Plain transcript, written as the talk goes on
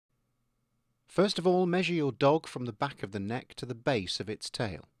First of all, measure your dog from the back of the neck to the base of its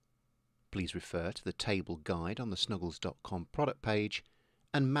tail. Please refer to the table guide on the Snuggles.com product page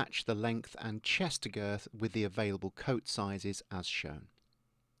and match the length and chest girth with the available coat sizes as shown.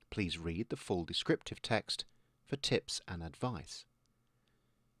 Please read the full descriptive text for tips and advice.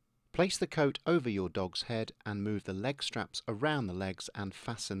 Place the coat over your dog's head and move the leg straps around the legs and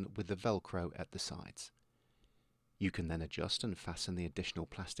fasten with the Velcro at the sides. You can then adjust and fasten the additional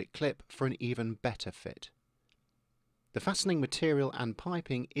plastic clip for an even better fit. The fastening material and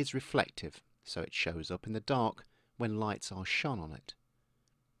piping is reflective, so it shows up in the dark when lights are shone on it.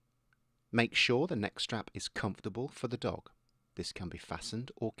 Make sure the neck strap is comfortable for the dog. This can be fastened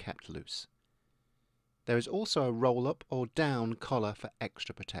or kept loose. There is also a roll-up or down collar for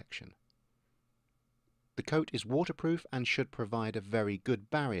extra protection. The coat is waterproof and should provide a very good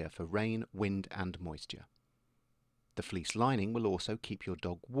barrier for rain, wind and moisture. The fleece lining will also keep your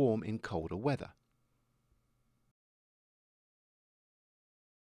dog warm in colder weather.